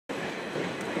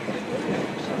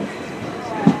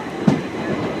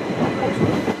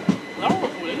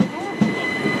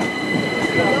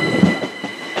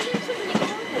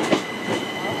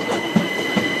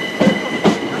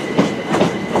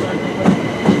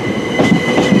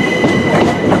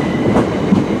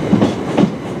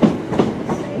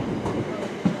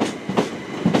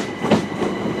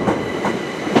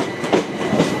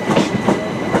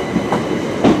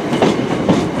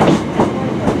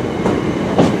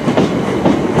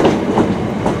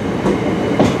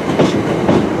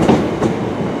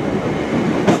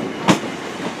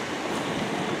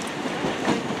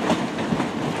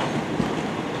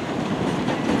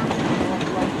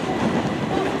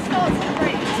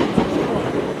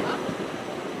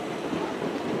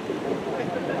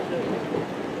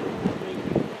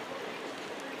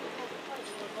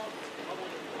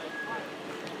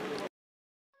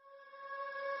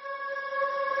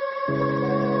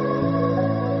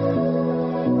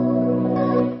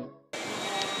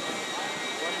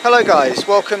Hello guys,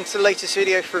 welcome to the latest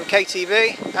video from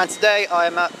KTV, and today I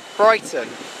am at Brighton,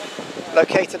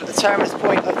 located at the terminus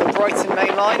point of the Brighton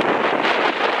Main Line.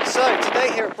 So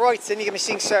today here at Brighton you're going to be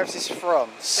seeing services from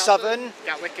Southern,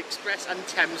 Gatwick Express and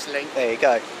Thameslink. There you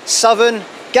go, Southern,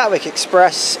 Gatwick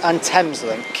Express and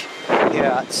Thameslink here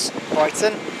at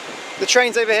Brighton. The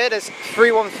trains over here, there's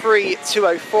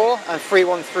 313204 and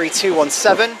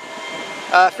 313217.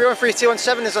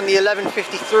 313217 is on the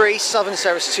 11:53 Southern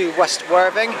service to West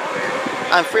Worthing,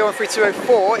 and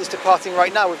 313204 is departing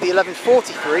right now with the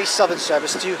 11:43 Southern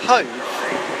service to Hove.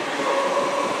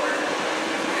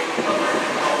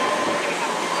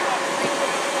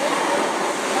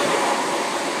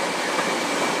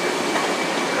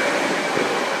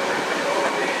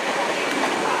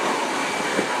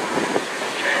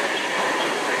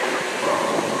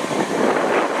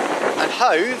 And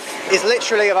Hove is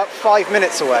literally about 5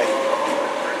 minutes away.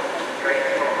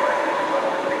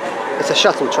 It's a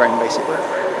shuttle train basically. There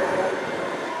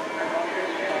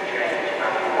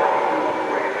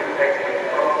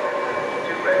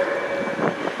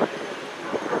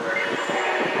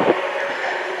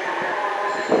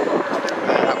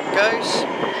that one goes.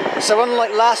 So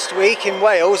unlike last week in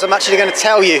Wales, I'm actually going to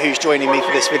tell you who's joining me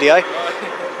for this video.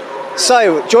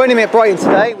 So joining me at Brighton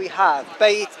today we have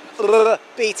B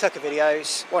Tucker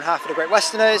videos, one half of the Great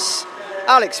Westerners,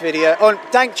 Alex video, on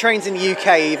Dank Trains in the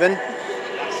UK even,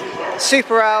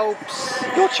 Superalbs,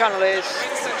 your channel is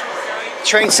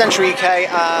Train Central UK,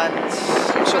 and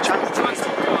what's your channel?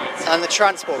 And the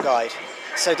Transport Guide.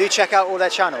 So do check out all their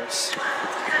channels.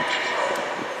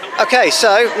 Okay,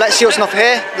 so let's see what's off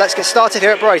here. Let's get started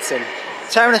here at Brighton.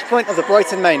 Terminus point of the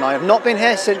Brighton Main Line. I've not been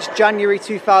here since January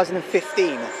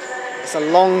 2015. It's a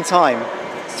long time.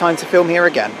 It's time to film here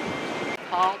again.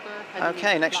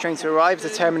 Okay, next train to arrive is the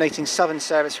terminating Southern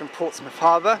service from Portsmouth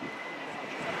Harbour,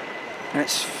 and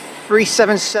it's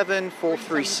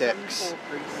 377436.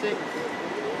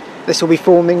 This will be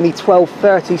forming the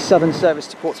 12:30 Southern service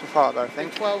to Portsmouth Harbour, I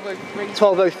think.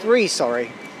 12:03,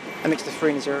 sorry. I mixed the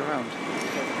 3 and the 0 around.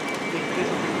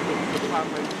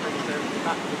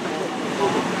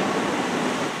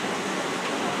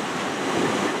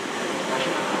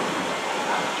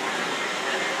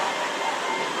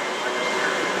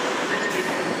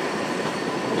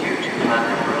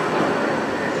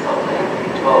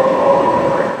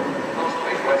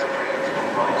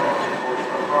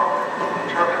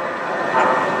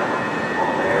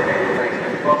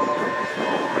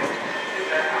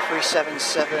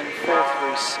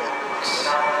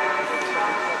 377436.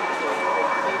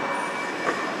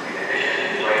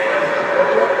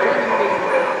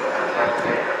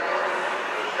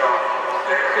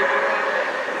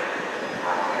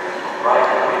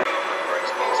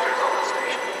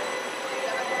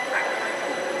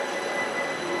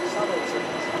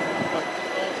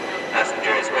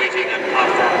 Passengers waiting at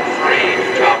platform 3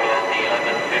 to travel on the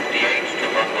 11:58 to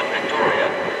London Victoria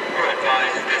are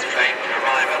advised this train will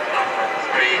arrive at platform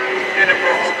 3 in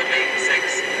approximately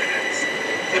 6 minutes.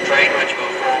 The train, which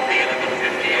will form the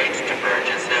 11:58 to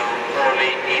Burgess Hill,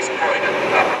 Crawley, East Croydon,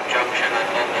 Clapham Junction and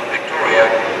London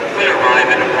Victoria, will arrive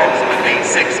in approximately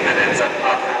 6 minutes at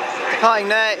platform 3. Departing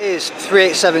there is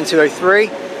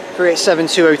 387203,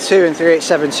 387202 and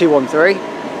 387213.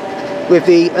 With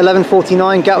the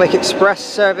 11:49 Gatwick Express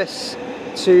service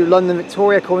to London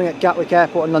Victoria, calling at Gatwick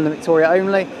Airport and London Victoria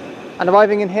only. And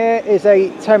arriving in here is a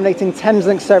terminating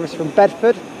Thameslink service from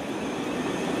Bedford.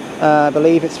 I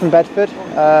believe it's from Bedford.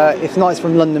 If not, it's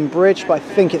from London Bridge, but I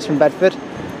think it's from Bedford.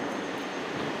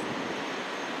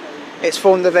 It's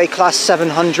formed of a Class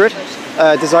 700,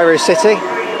 Desiro City.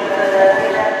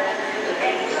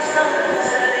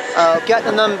 I'll get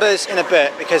the numbers in a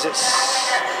bit because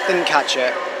didn't catch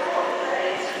it.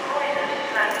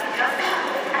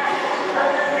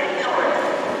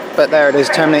 But there it is,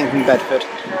 terminating from Bedford.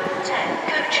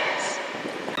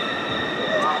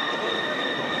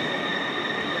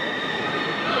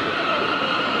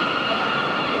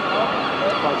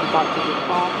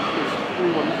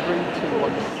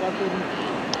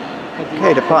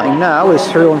 Okay, departing now is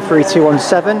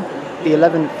 313217, the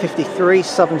 11:53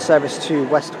 Southern service to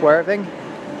West Worthing.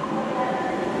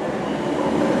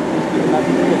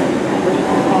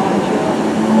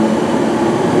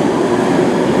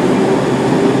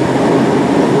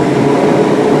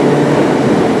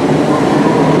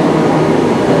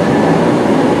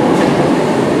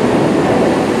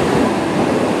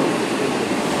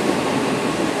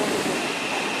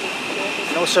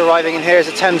 Also arriving in here is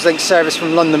a Thameslink service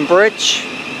from London Bridge.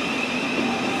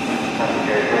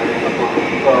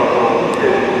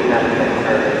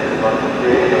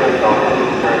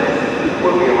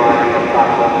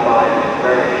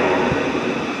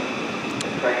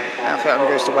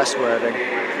 service to West Worthing.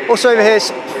 Also over here is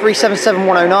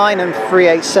 377109 and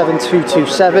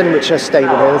 387227, which are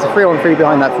stable here. There's a 313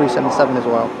 behind that 377 as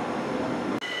well.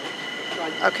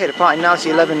 Okay, departing now to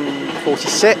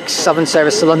 1146, Southern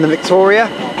service to London Victoria.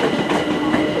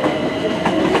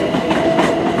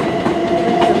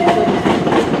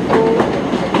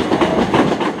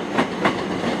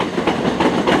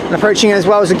 And approaching as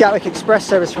well as the Gatwick Express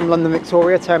service from London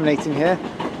Victoria, terminating here.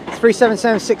 It's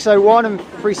 377601 and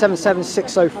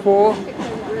 377604,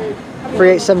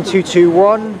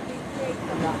 387221.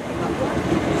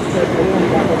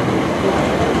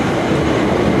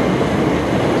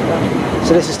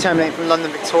 So this is terminating from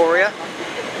London Victoria.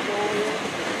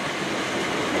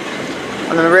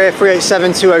 And then the rear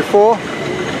 387204.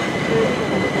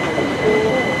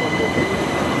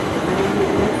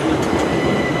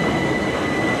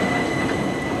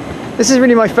 This is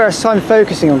really my first time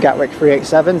focusing on Gatwick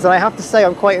 387s, and I have to say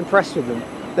I'm quite impressed with them.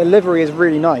 The livery is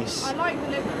really nice. I like the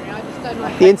livery, I just don't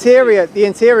like the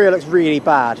interior looks really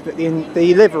bad, but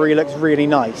the livery looks really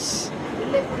nice.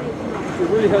 It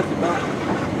really hurts your back.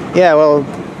 Yeah, well,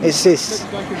 it's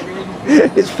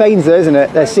Fainzer, isn't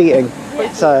it? They're seating,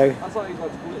 so. That's what it's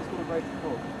like to call it. It's called a rated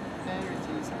call. There it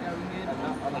is, going in. And I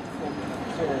like to form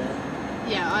that.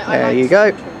 Yeah, I There like you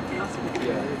go.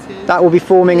 That will be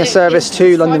forming a service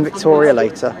to London Victoria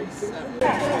later.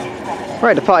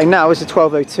 Right, departing now is the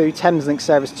 1202 Thameslink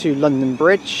service to London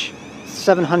Bridge,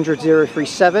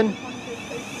 700-037.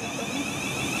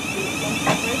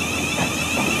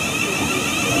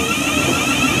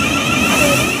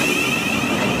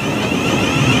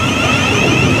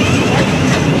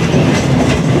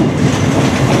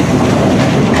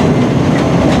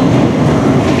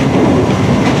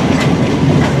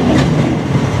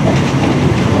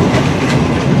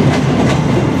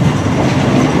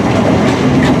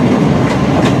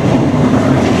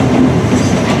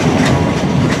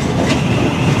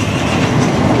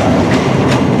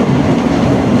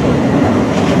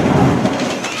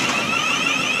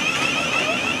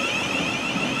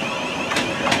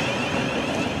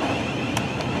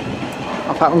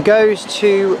 That one goes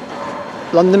to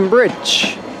London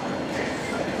Bridge.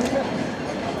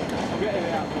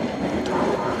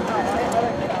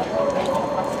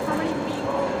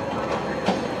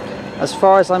 As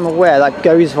far as I'm aware, that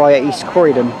goes via East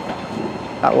Croydon.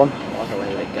 That one.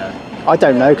 I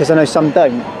don't know, because I know some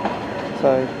don't.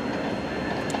 So,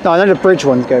 no, I know the Bridge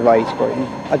ones go via East Croydon.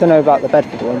 I don't know about the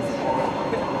Bedford ones.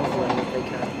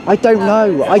 I don't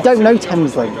know. I don't know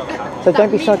Thameslink. So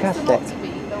don't be sarcastic.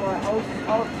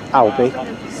 Albi.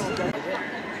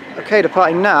 Okay,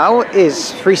 departing now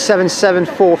is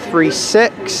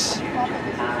 377436.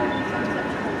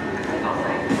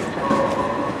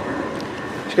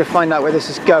 Just go find out where this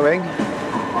is going.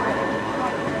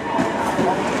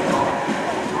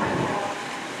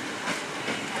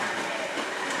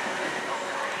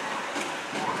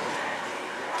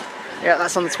 Yeah,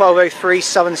 that's on the 1203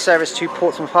 Southern service to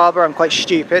Portsmouth Harbour. I'm quite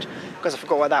stupid because I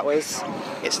forgot what that was.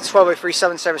 It's the 1203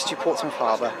 Southern service to Portsmouth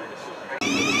Harbour.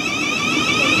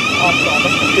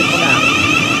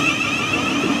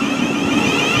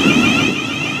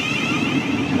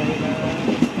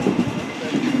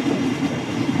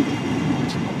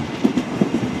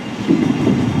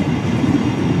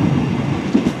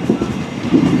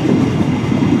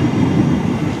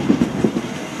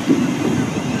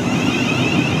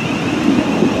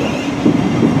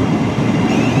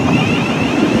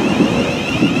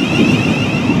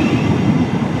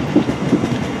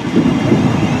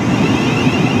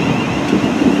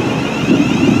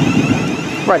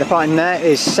 Right, departing there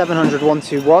is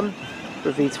 700-121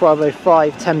 with the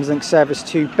 1205 Thameslink service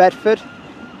to Bedford.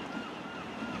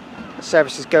 The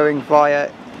service is going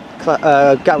via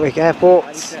Gatwick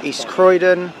Airport, East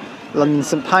Croydon, London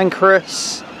St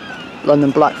Pancras,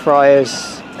 London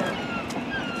Blackfriars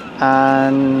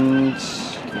and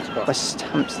West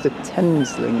Hampstead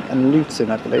Thameslink and Luton,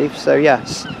 I believe. So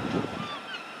yes,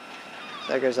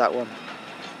 there goes that one.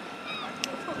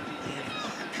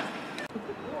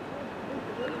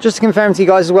 Just to confirm to you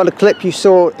guys as well, the clip you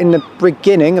saw in the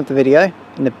beginning of the video,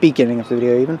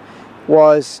 even,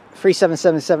 was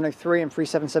 377703 and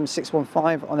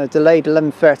 377615 on a delayed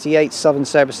 11:38 Southern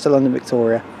service to London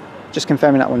Victoria. Just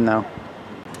confirming that one now.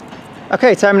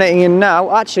 Okay, terminating in now.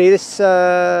 Actually, this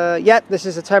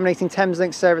is a terminating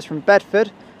Thameslink service from Bedford,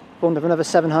 formed of another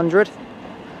 700.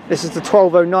 This is the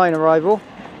 1209 arrival,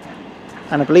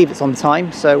 and I believe it's on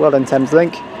time, so well done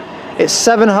Thameslink. It's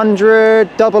 700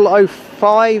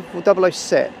 005 or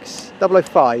 006? 005. Yeah,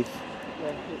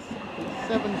 it's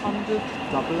 700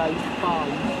 005.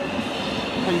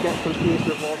 Can you get confused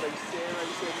with all those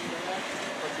zeros in there?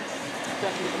 But it's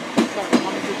definitely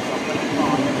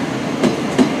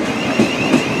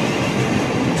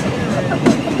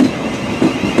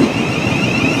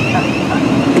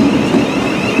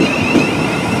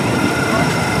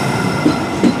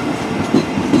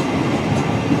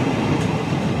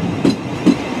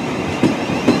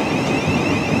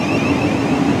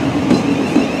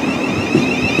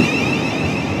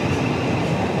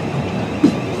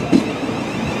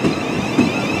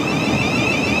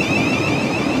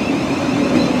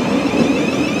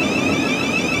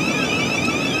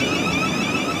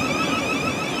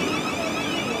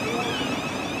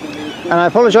And I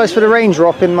apologise for the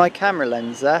raindrop in my camera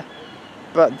lens there,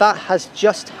 but that has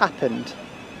just happened.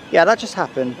 Yeah, that just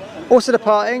happened. Also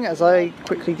departing, as I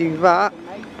quickly do that,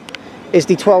 is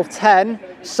the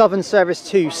 1210 Southern Service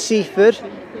to Seaford,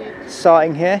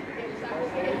 starting here.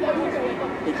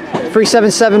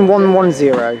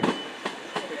 377110.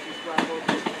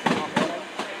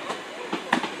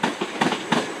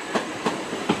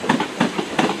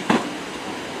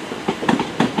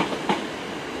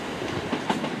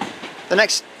 The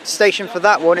next station for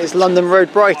that one is London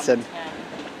Road, Brighton.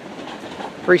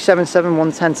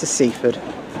 377110 to Seaford.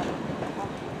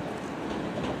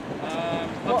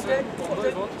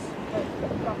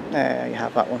 There you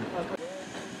have that one.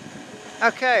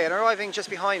 Okay, and arriving just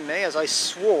behind me, as I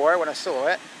swore when I saw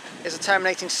it, is a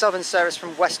terminating Southern service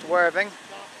from West Worthing.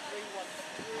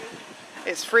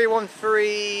 It's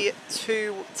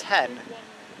 313210.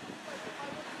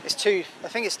 It's I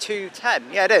think it's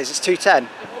 210. Yeah, it is. It's 210.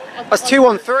 That's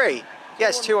 213. Yeah,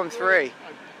 it's 213.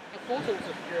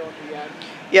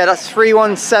 Yeah, that's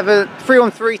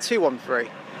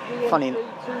 313213.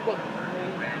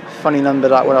 Funny number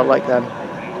that one. I like them.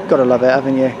 Gotta love it,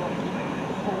 haven't you?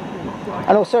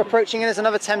 And also approaching in is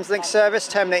another Thameslink service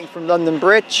terminating from London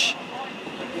Bridge.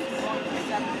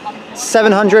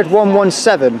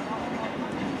 700-117.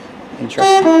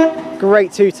 Interesting.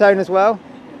 Great two-tone as well.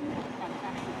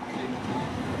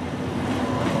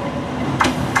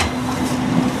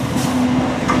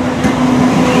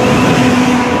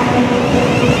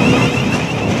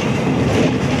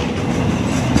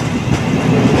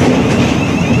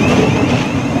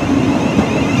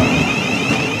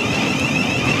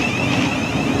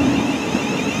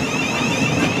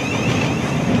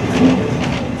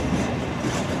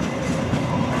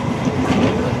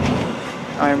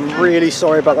 I'm really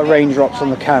sorry about the raindrops on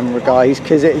the camera, guys,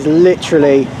 because it is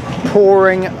literally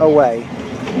pouring away.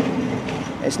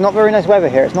 It's not very nice weather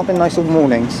here. It's not been nice all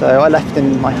morning, so I left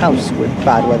in my house with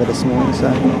bad weather this morning,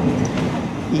 so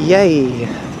yay.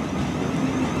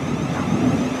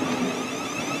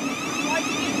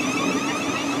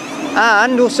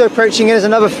 And also approaching in is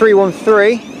another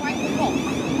 313.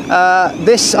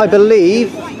 This, I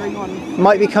believe,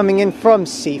 might be coming in from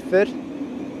Seaford.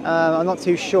 I'm not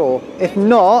too sure. If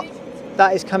not,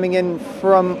 that is coming in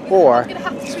from Orr.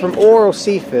 It's from Orr or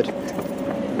Seaford.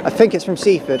 I think it's from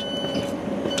Seaford.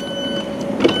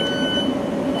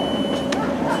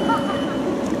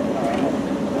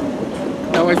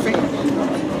 No, I think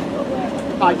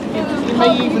it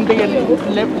may even be a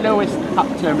Lewes up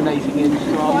terminating in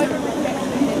from.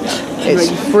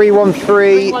 It's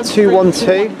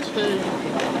 313212.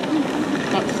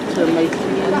 That's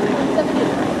terminating in.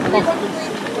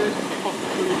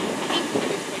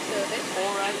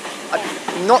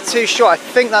 I'm not too sure. I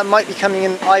think that might be coming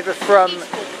in either from.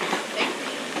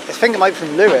 I think it might be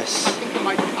from Lewes.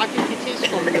 I think it is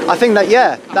from Lewes. I think that,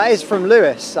 yeah, that is from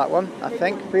Lewes, that one, I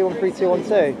think.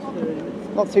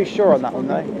 313212. Not too sure on that one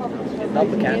though.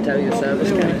 Number can't tell you the service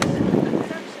code.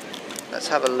 Let's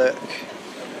have a look.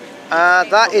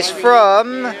 That is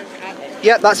from.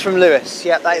 Yeah, that's from Lewes.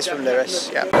 Yeah, that is from Lewes.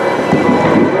 Yeah.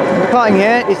 Departing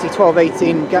here is the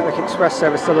 1218 Gatwick Express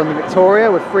service to London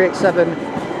Victoria with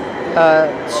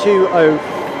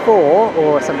 387-204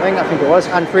 or something, I think it was,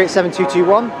 and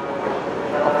 387-221.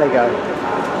 Off they go.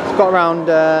 It's got around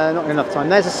not enough time.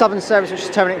 There's a Southern service which is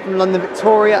terminating from London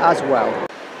Victoria as well.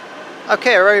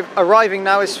 Okay, arriving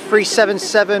now is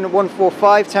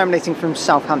 377-145, terminating from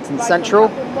Southampton Central.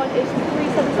 One is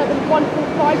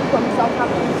 377-145 from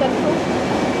Southampton Central.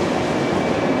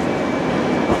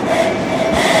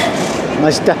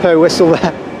 Nice depot whistle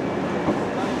there.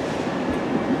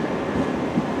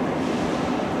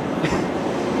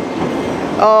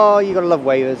 Oh, you gotta love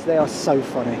wavers. They are so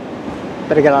funny.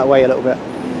 Better get out of the way a little bit.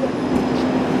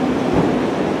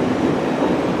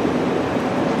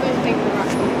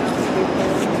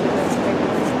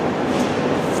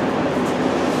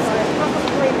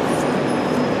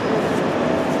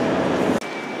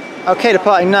 Okay,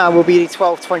 departing now will be the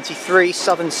 1223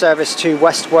 Southern service to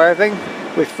West Worthing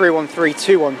with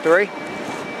 313213.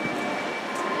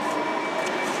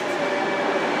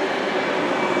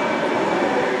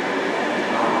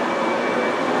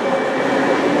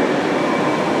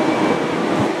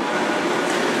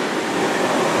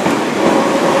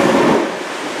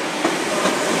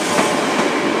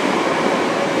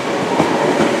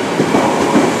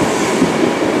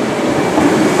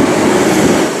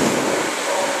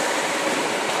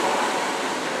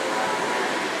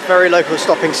 very local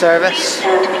stopping service.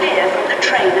 Stand clear from the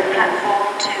train at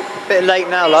platform 2. Bit late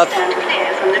now, love. Stand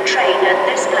clear from the train at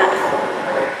this platform.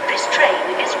 This train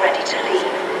is ready to leave.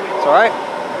 It's alright.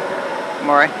 I'm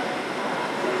alright.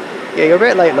 Yeah, you're a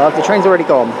bit late, love. The train's already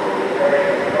gone.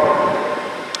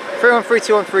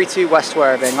 3132 West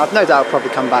Worthing. I've no doubt it'll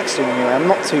probably come back soon anyway. I'm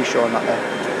not too sure on that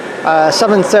though.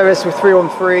 Southern service with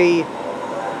 313.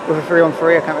 With a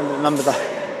 313, I can't remember the number though.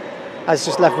 Has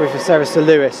just left with a service to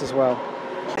Lewes as well.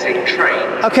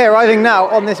 Okay, arriving now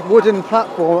on this wooden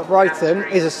platform at Brighton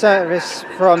is a service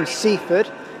from Seaford,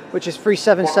 which is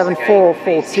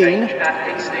 377414.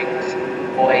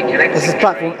 This is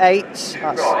platform 8,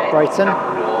 that's Brighton.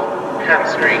 Ham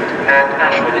Street and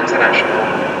Ashford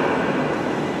International.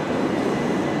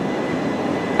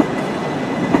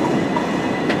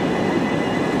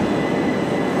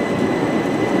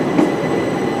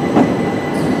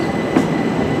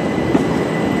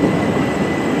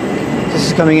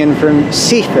 Coming in from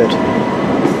Seaford,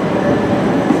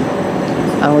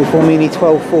 and we form the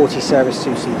 1240 service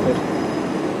to Seaford.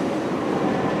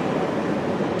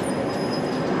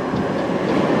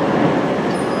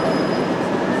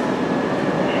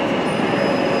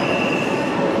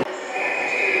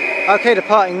 Okay,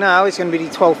 departing now is going to be the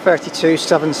 1232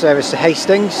 Southern service to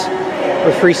Hastings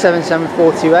with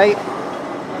 377428.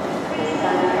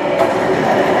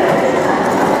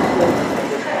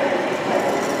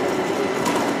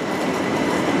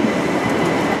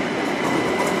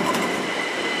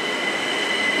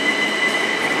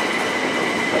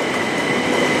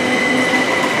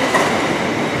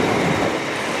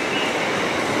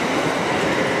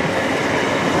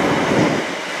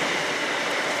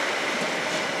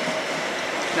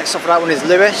 Next off of that one is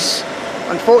Lewes.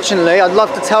 Unfortunately, I'd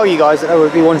love to tell you guys that there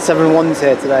would be 171s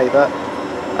here today, but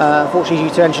unfortunately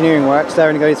due to engineering works, they're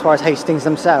only going as far as Hastings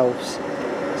themselves.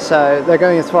 So they're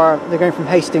going from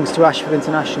Hastings to Ashford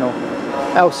International.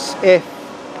 Else, if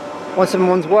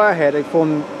 171s were here, they'd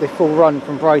form the full run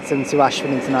from Brighton to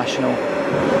Ashford International.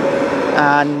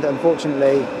 And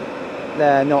unfortunately,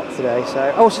 they're not today.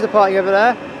 So also departing over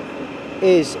there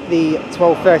is the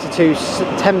 1232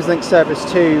 Thameslink service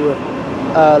to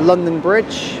London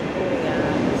Bridge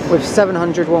with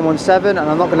 700 117, and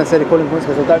I'm not going to say the calling points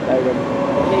because I don't know them.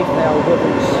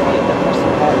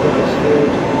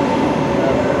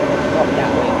 Not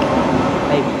Gatwick.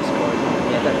 Maybe it's called.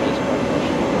 Yeah, definitely it's called.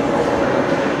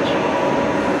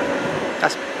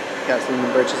 That's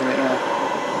London Bridge, isn't it? Yeah.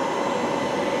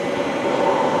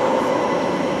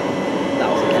 That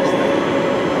was a guess though.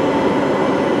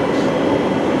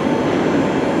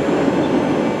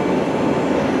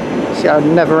 See how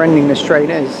never-ending this train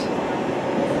is.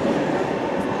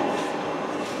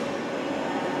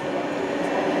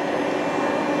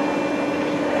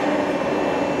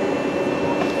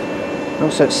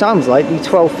 Also, it sounds like the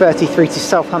 1233 to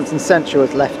Southampton Central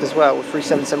has left as well with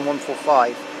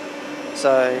 377145.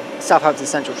 So Southampton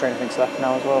Central train I think is left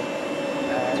now as well.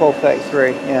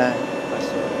 1233, yeah.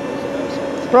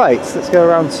 Right, so let's go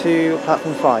around to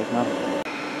platform 5 now.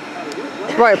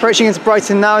 Right, approaching into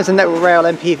Brighton now is a Network Rail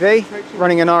MPV,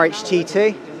 running an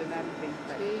RHTT.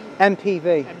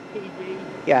 MPV.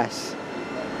 Yes.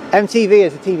 MTV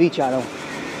is a TV channel.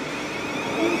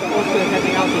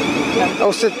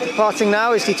 Also departing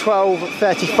now is the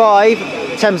 1235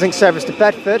 Thameslink service to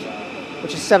Bedford,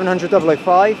 which is 700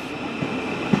 005.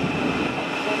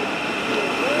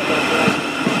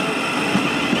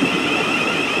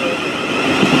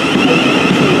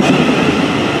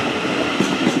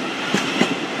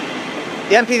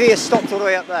 The MPV is stopped all the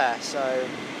way up there, so...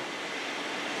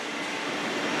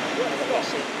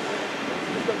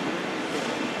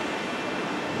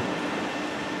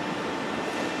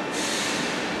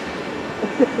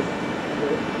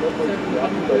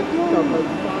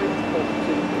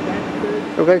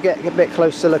 We'll go get a bit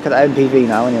closer look at the MPV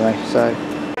now anyway, so...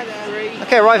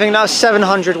 Okay, arriving now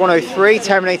 700 103,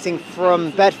 terminating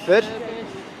from Bedford.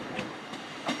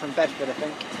 From Bedford, I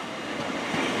think.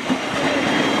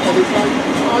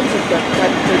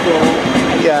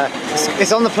 Yeah,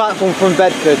 it's on the platform from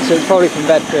Bedford, so it's probably from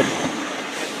Bedford.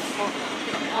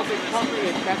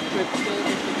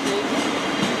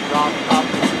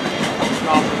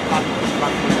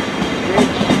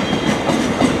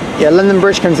 Yeah, London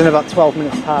Bridge comes in about 12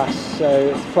 minutes past, so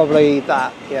it's probably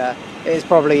that, yeah. It is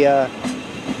probably,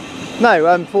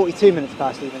 no, 42 minutes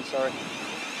past even, sorry.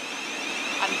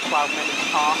 And 12 minutes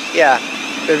past. Yeah,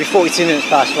 it'll be 42 minutes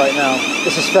past right now.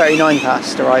 This is 39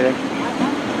 past arriving.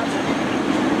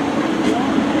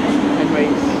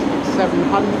 Anyways,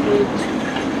 700,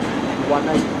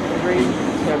 183,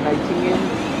 terminating in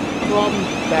from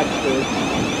Bedford.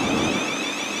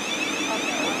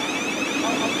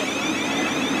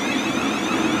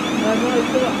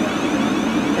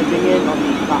 Heading in on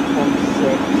platform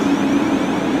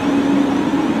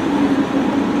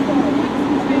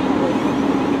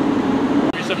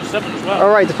 377 as well.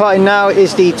 Alright, departing now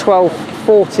is the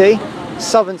 1240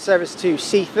 Southern service to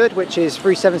Seaford, which is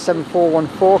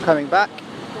 377414 coming back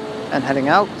and heading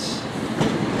out.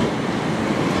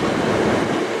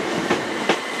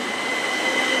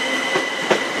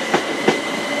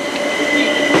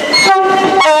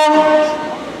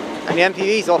 And the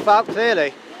MPV's off out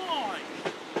clearly.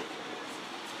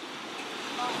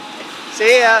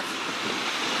 See ya.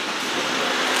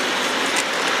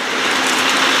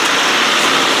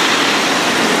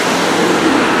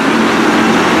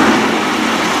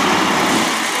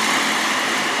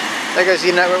 There goes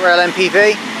the Network Rail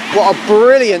MPV. What a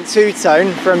brilliant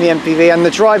two-tone from the MPV, and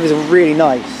the drivers are really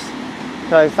nice.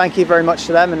 So thank you very much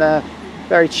to them, and a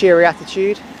very cheery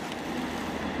attitude.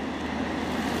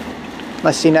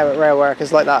 Nice to see Network Rail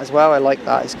workers like that as well. I like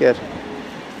that, it's good.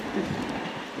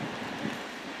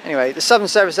 Anyway, the Southern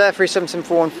service there,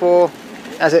 377414,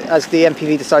 as the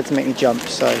MPV decided to make me jump,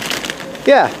 so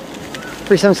yeah,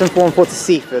 377414 to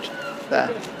Seaford there.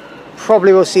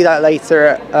 Probably we'll see that later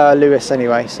at Lewes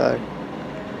anyway, so.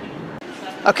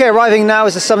 Okay, arriving now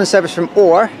is the Southern service from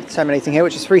Orr, terminating here,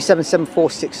 which is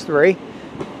 377463.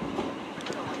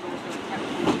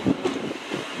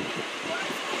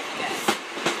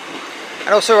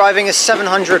 And also arriving is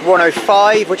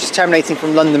 700-105, which is terminating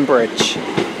from London Bridge.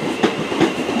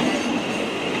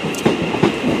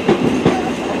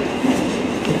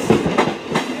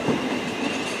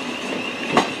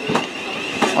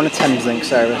 On a Thameslink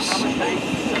service.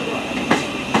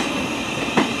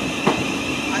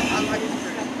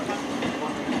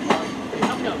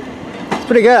 It's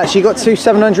pretty good actually, you got two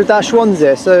 700-1s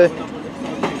here, so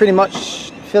pretty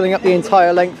much filling up the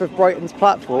entire length of Brighton's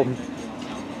platform.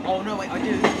 Oh no, wait, I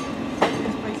do.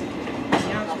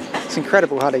 It's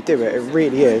incredible how they do it, it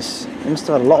really is. They must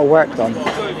have had a lot of work done.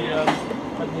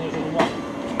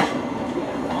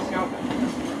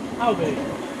 How big?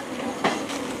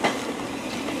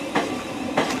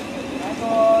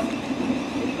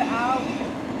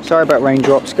 Sorry about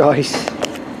raindrops, guys.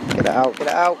 Get it out, get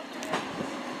it out.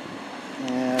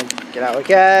 Get out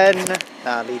again.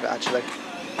 Nah, leave it actually.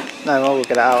 No, I will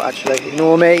get it out actually.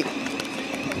 Ignore me.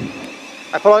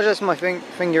 I apologise for my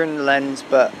finger in the lens,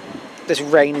 but this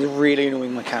rain is really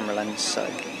annoying my camera lens, so.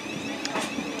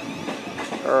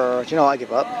 Do you know what, I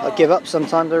give up. I give up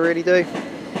sometimes, I really do.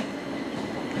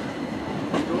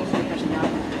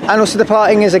 And also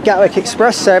departing is a Gatwick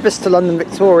Express service to London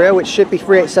Victoria, which should be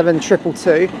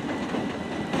 387-222.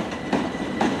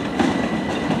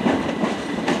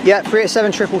 Yeah,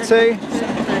 387-222.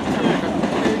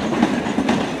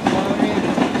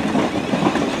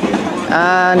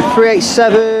 And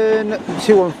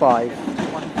 387-215.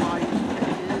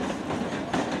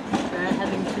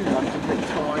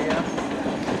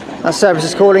 That service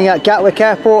is calling at Gatwick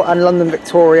Airport and London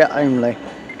Victoria only.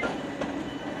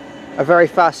 A very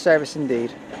fast service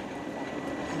indeed.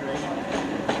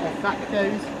 Off that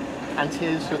goes, and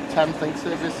here's the Thameslink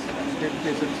service. It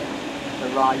isn't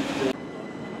arrived.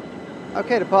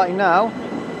 Okay, departing now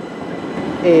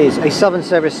is a Southern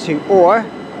service to Orr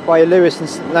via Lewes and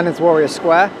Leonard's Warrior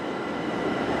Square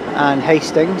and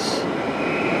Hastings.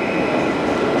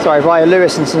 Sorry, via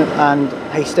Lewes and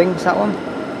Hastings, that one.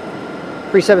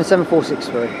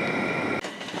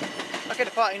 377463. Okay,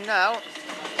 departing now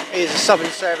is a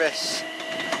Southern service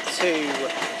to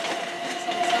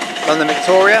London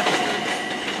Victoria.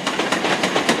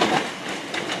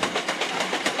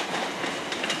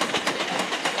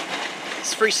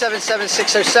 It's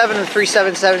 377607 and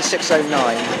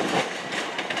 377609.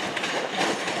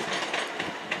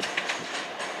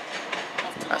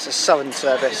 That's a Southern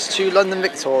service to London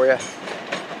Victoria.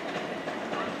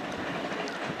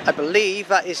 I believe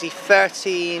that is the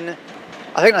 13...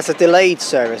 I think that's a delayed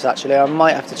service actually, I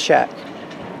might have to check.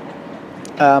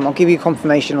 I'll give you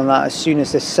confirmation on that as soon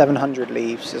as this 700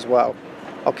 leaves as well.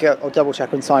 I'll double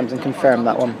check on times and confirm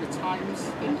that one. The times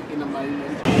in a moment.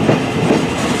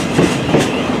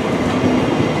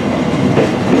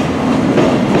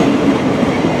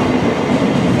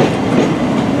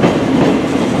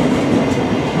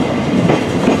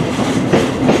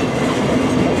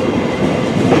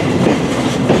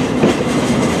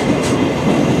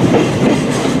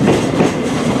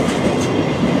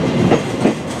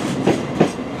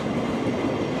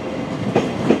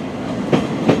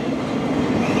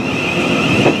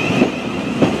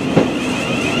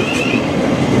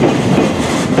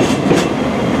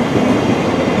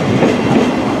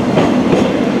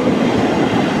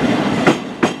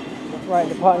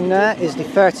 departing there is the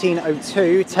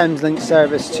 1302 Thameslink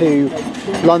service to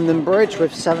London Bridge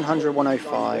with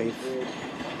 700-105.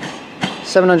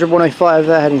 700-105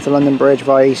 there, heading to London Bridge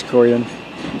via East Croydon,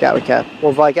 Gatwick Airport,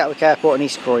 or via Gatwick Airport and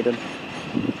East Croydon.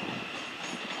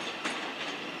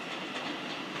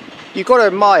 You've got to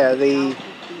admire the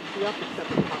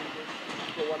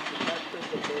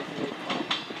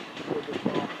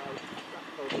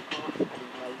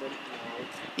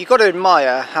You've got to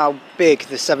admire how big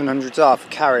the 700s are for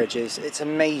carriages. It's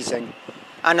amazing.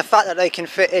 And the fact that they can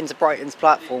fit into Brighton's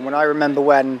platform, when I remember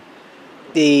when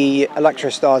the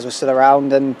Electrostars were still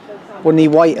around and when the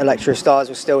white Electrostars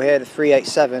were still here, the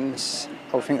 387s,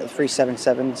 I think the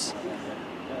 377s,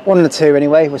 one of the two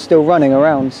anyway, were still running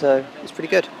around, so it's pretty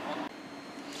good.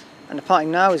 And departing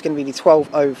now is going to be the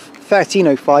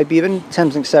 1305 even,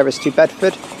 Thameslink service to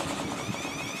Bedford.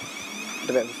 A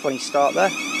bit of a funny start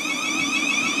there.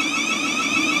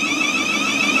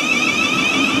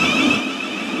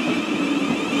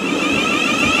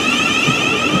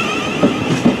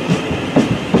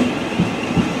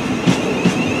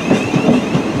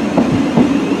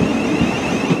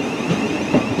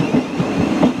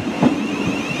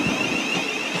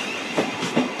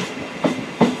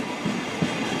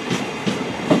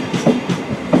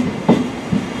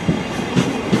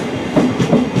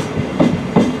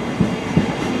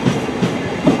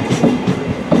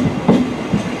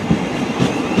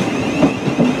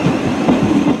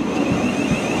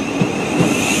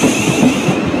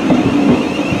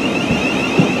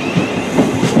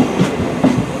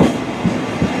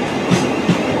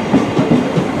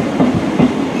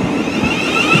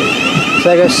 So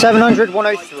there goes 700-103. There is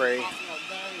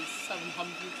 700-103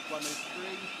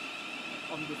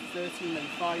 on the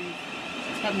 1305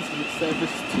 Thameslink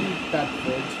service to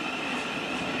Bedford.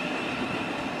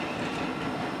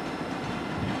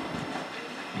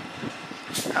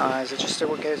 As it just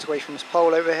goes away from this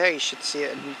pole over here, you should see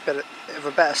it in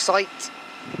a better sight.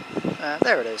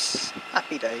 There it is.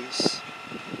 Happy days.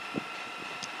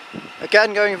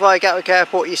 Again, going via Gatwick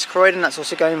Airport, East Croydon. That's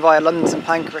also going via London St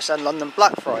Pancras and London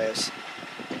Blackfriars.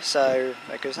 So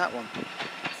there goes that one.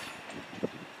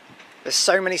 There's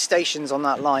so many stations on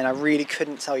that line, I really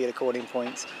couldn't tell you the calling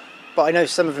points. But I know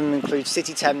some of them include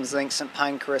City Thameslink, St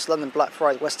Pancras, London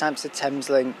Blackfriars, West Hampstead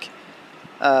Thameslink,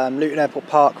 Luton Airport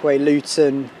Parkway,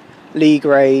 Luton,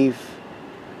 Leagrave,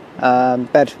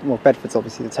 Bedford's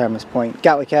obviously the terminus point,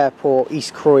 Gatwick Airport,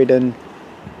 East Croydon.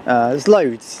 There's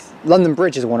loads. London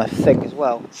Bridge is one, I think, as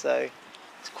well. So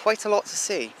it's quite a lot to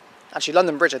see. Actually,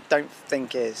 London Bridge I don't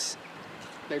think is.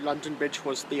 No, London Bridge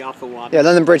was the other one. Yeah,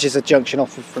 London Bridge is a junction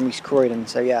off from East Croydon,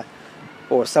 so yeah.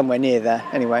 Or somewhere near there.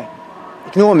 Anyway,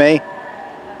 ignore me.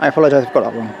 I apologise, I've got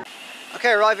that wrong.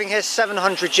 Okay, arriving here,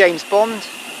 700 James Bond,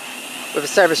 with a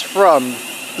service from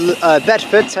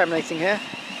Bedford, terminating here.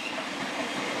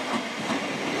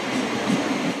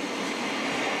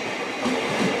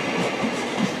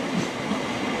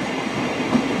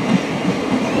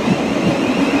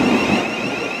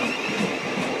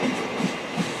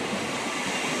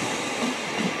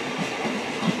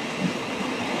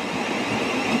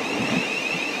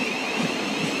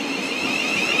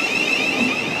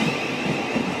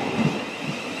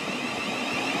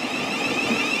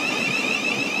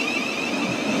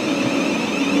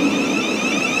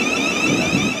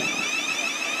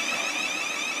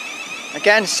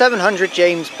 Again, 700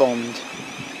 James Bond.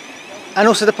 And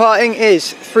also departing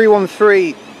is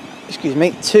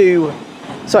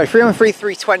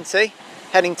 320,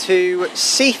 heading to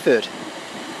Seaford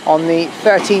on the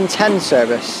 1310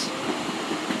 service.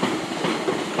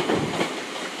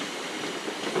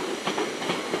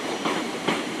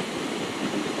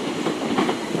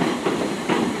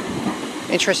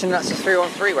 Interesting, that's a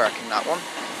 313 working, that one.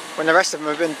 When the rest of them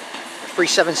have been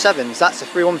 377s, that's a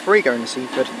 313 going to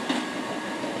Seaford.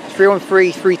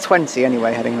 313, 320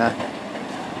 anyway, heading there.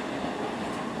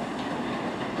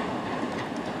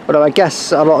 Although I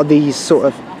guess a lot of these sort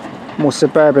of more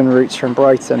suburban routes from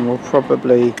Brighton will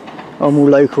probably, or more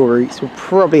local routes, will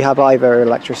probably have either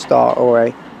Electrostar or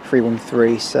a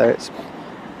 313, so it's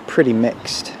pretty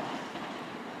mixed.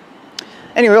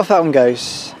 Anyway, off that one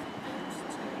goes.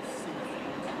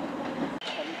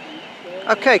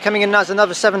 Okay, coming in now is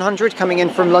another 700, coming in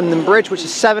from London Bridge, which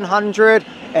is 700,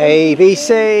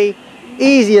 ABC,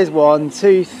 easy as 1,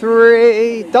 2,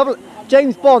 3, double,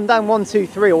 James Bond down 1, 2,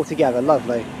 3 all together,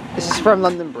 lovely. This is from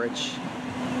London Bridge.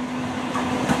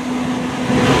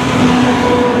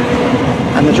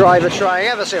 And the driver trying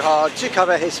ever so hard to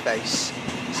cover his face,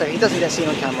 so he doesn't get seen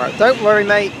on camera. Don't worry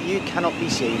mate, you cannot be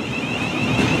seen.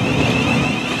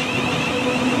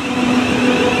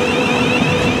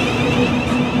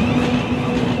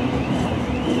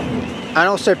 And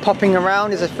also popping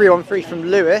around is a 313 from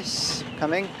Lewes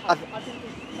coming. I think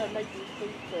it's making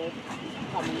Seaford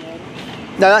coming in.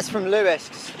 No, that's from Lewes.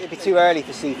 'Cause it'd be too early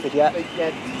for Seaford yet. But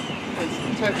yeah,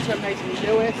 it's terminating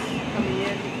Lewes coming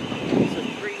in. It's a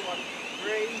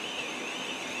 313.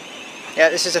 Yeah,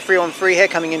 this is a 313 here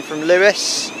coming in from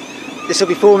Lewes. This will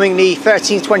be forming the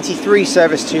 1323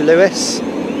 service to Lewes.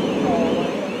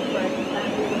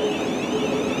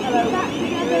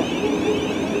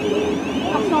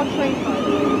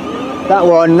 That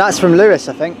one, that's from Lewes,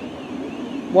 I think.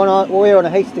 We're on a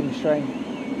Hastings train.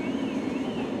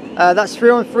 That's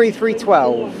 313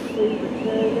 312.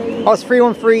 Oh, it's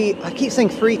 313, I keep saying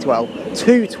 312.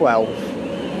 212.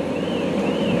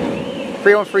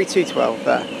 313 212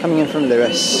 there, coming in from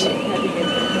Lewes.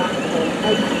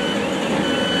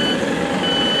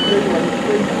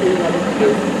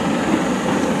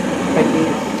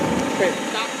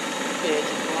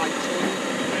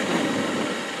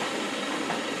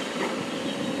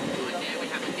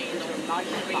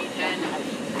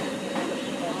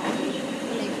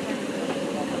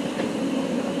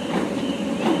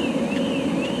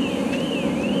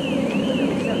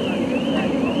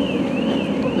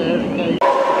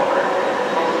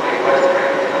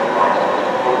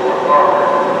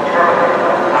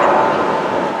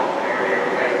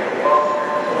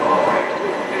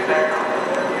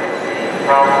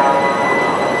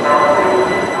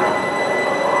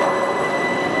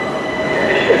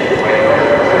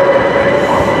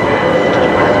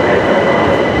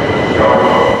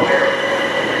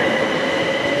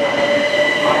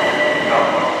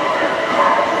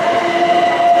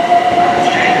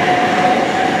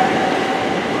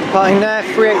 Parting there,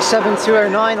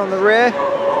 387209 on the rear.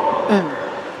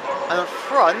 And up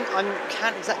front, I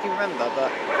can't exactly remember, but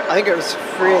I think it was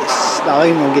 38, no,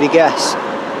 I'm going to guess.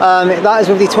 That is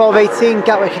with the 1218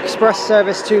 Gatwick Express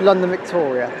service to London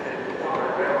Victoria.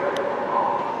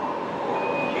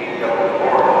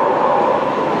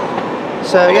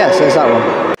 So yeah, so there's that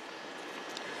one.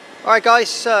 Alright guys,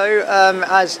 so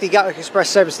as the Gatwick Express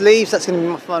service leaves, that's going to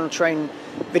be my final train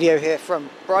video here from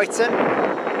Brighton.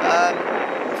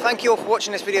 Thank you all for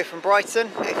watching this video from Brighton.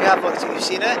 If you have liked it, you've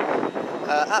seen it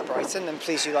at Brighton, then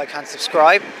please do like and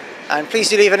subscribe. And please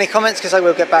do leave any comments, because I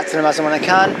will get back to them as and when I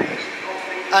can.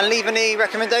 And leave any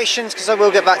recommendations, because I will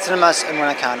get back to them as and when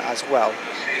I can as well.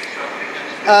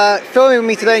 Filming with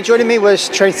me today and joining me was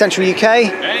Train Central UK,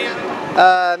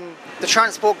 the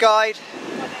Transport Guide,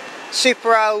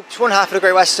 Superalbs, one half of the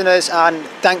Great Westerners, and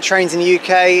Dank Trains in the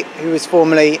UK, who was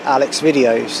formerly Alex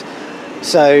Videos.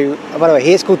 So, by the way,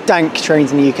 he is called Dank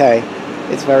Trains in the UK.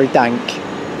 It's very dank.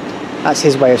 That's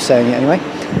his way of saying it anyway.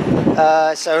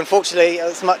 So unfortunately,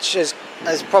 as much as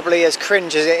probably as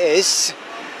cringe as it is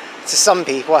to some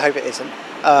people, I hope it isn't.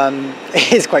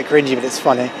 It is quite cringy, but it's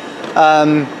funny.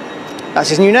 That's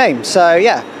his new name. So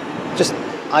yeah,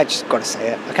 I just got to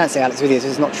say it. I can't say Alex Videos,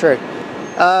 it's not true.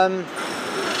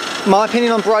 My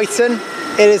opinion on Brighton,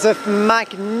 it is a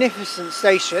magnificent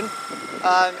station.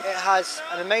 It has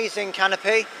an amazing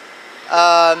canopy.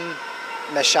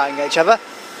 They're shouting at each other.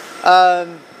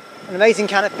 An amazing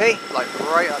canopy, like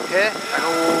right up here and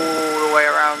all the way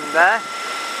around there,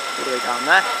 all the way down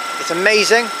there. It's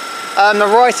amazing. The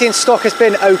variety in stock has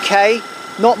been okay.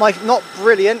 Not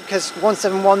brilliant, because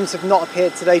 171s have not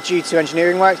appeared today due to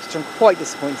engineering works, which I'm quite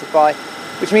disappointed by.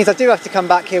 Which means I do have to come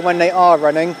back here when they are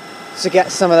running to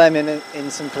get some of them in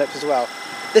some clips as well.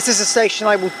 This is a station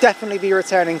I will definitely be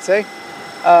returning to.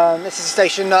 This is a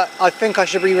station that I think I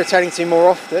should be returning to more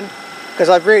often, because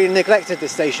I've really neglected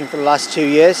this station for the last 2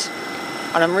 years,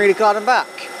 and I'm really glad I'm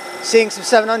back. Seeing some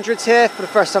 700s here for the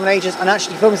first time in ages, and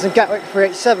actually filming some Gatwick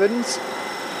 387s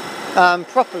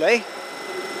properly,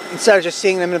 instead of just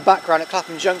seeing them in the background at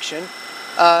Clapham Junction,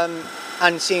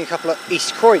 and seeing a couple at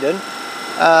East Croydon,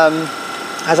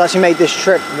 has actually made this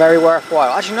trip very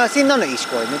worthwhile. Actually, no, I've seen none at East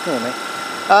Croydon, ignore me.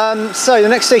 So the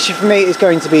next station for me is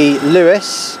going to be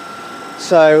Lewes,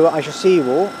 so I shall see you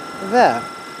all there.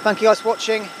 Thank you guys for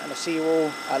watching, and I'll see you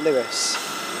all at Lewes.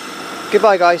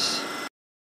 Goodbye guys.